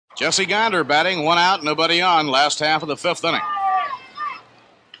Jesse Gonder batting, 1 out, nobody on, last half of the 5th inning.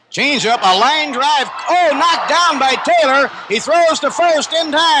 Change up, a line drive. Oh, knocked down by Taylor. He throws to first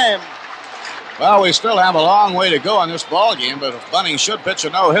in time. Well, we still have a long way to go on this ball game, but if Bunning should pitch a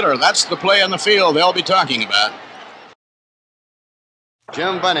no-hitter, that's the play on the field they'll be talking about.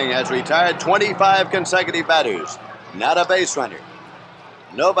 Jim Bunning has retired 25 consecutive batters. Not a base runner.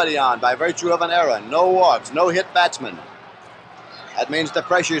 Nobody on by virtue of an error. No walks, no hit batsman. That means the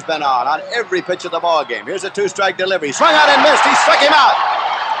pressure's been on every pitch of the ball game. Here's a 2-strike delivery. Swung out and missed. He struck him out.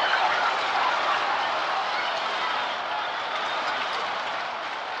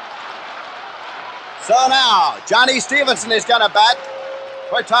 So now, Johnny Stevenson is going to bat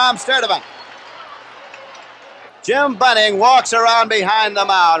for Tom Sturdivant. Jim Bunning walks around behind the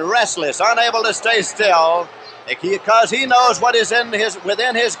mound, restless, unable to stay still, because he knows what is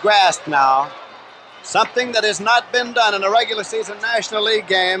within his grasp now. Something that has not been done in a regular season National League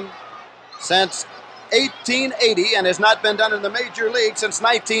game since 1880 and has not been done in the Major League since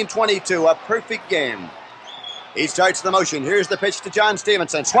 1922. A perfect game. He starts the motion. Here's the pitch to John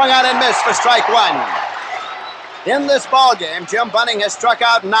Stevenson. Swung out and missed for strike 1. In this ball game, Jim Bunning has struck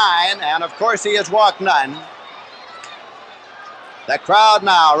out 9, and of course he has walked none. The crowd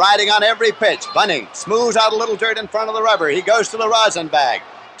now riding on every pitch. Bunning smooths out a little dirt in front of the rubber. He goes to the rosin bag,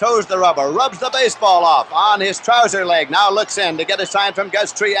 toes the rubber, rubs the baseball off on his trouser leg. Now looks in to get a sign from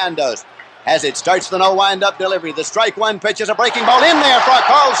Gus Triandos. As it starts the no wind-up delivery, the strike 1 pitch is a breaking ball in there for a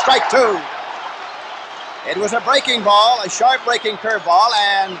called strike 2. It was a breaking ball, a sharp breaking curveball,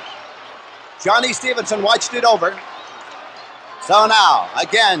 and Johnny Stevenson watched it over. So now,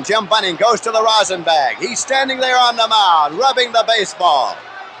 again, Jim Bunning goes to the rosin bag. He's standing there on the mound, rubbing the baseball.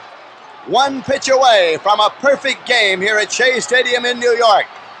 1 pitch away from a perfect game here at Shea Stadium in New York.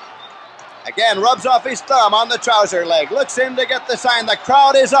 Again, rubs off his thumb on the trouser leg, looks in to get the sign. The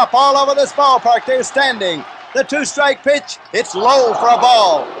crowd is up all over this ballpark. They're standing. The 2-strike pitch, it's low for a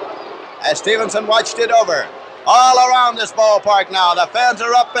ball. As Stevenson watched it over. All around this ballpark now, the fans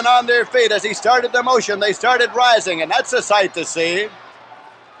are up and on their feet. As he started the motion, they started rising, and that's a sight to see.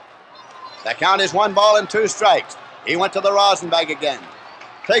 The count is 1 ball and 2 strikes. He went to the rosin bag again.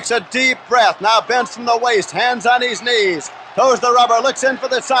 Takes a deep breath, now bends from the waist, hands on his knees. Toes the rubber, looks in for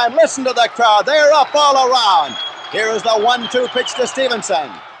the sign. Listen to the crowd, they're up all around. Here is the 1-2 pitch to Stevenson.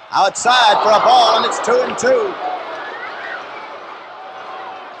 Outside for a ball, and it's 2-2.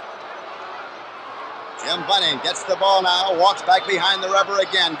 Jim Bunning gets the ball now, walks back behind the rubber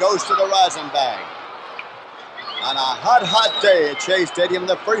again, goes to the rosin bag. On a hot, hot day at Shea Stadium,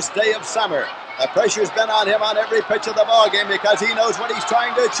 the first day of summer, the pressure's been on him on every pitch of the ball game because he knows what he's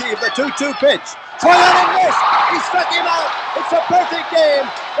trying to achieve. The 2-2 pitch. Swung out and missed. He struck him out. It's a perfect game.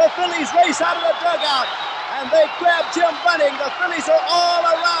 The Phillies race out of the dugout, and they grab Jim Bunning. The Phillies are all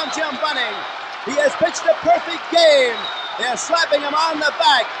around Jim Bunning. He has pitched a perfect game. They're slapping him on the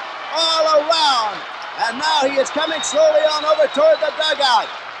back all around. And now he is coming slowly on over toward the dugout.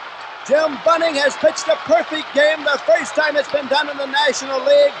 Jim Bunning has pitched a perfect game, the first time it's been done in the National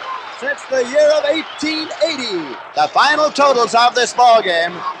League since the year of 1880. The final totals of this ball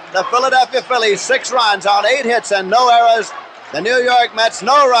game: the Philadelphia Phillies 6 runs on 8 hits and no errors. The New York Mets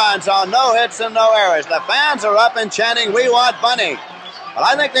no runs on no hits and no errors. The fans are up and chanting, "We want Bunning." Well,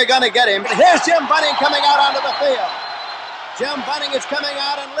 I think they're going to get him. Here's Jim Bunning coming out onto the field. Jim Bunning is coming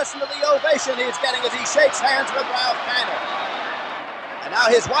out, and listen to the ovation he's getting as he shakes hands with Ralph Kiner. And now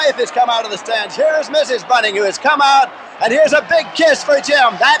his wife has come out of the stands. Here's Mrs. Bunning, who has come out, and here's a big kiss for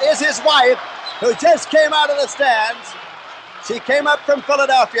Jim. That is his wife, who just came out of the stands. She came up from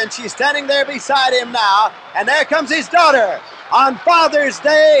Philadelphia, and she's standing there beside him now. And there comes his daughter. On Father's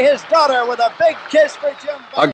Day, his daughter with a big kiss for Jim Bunning.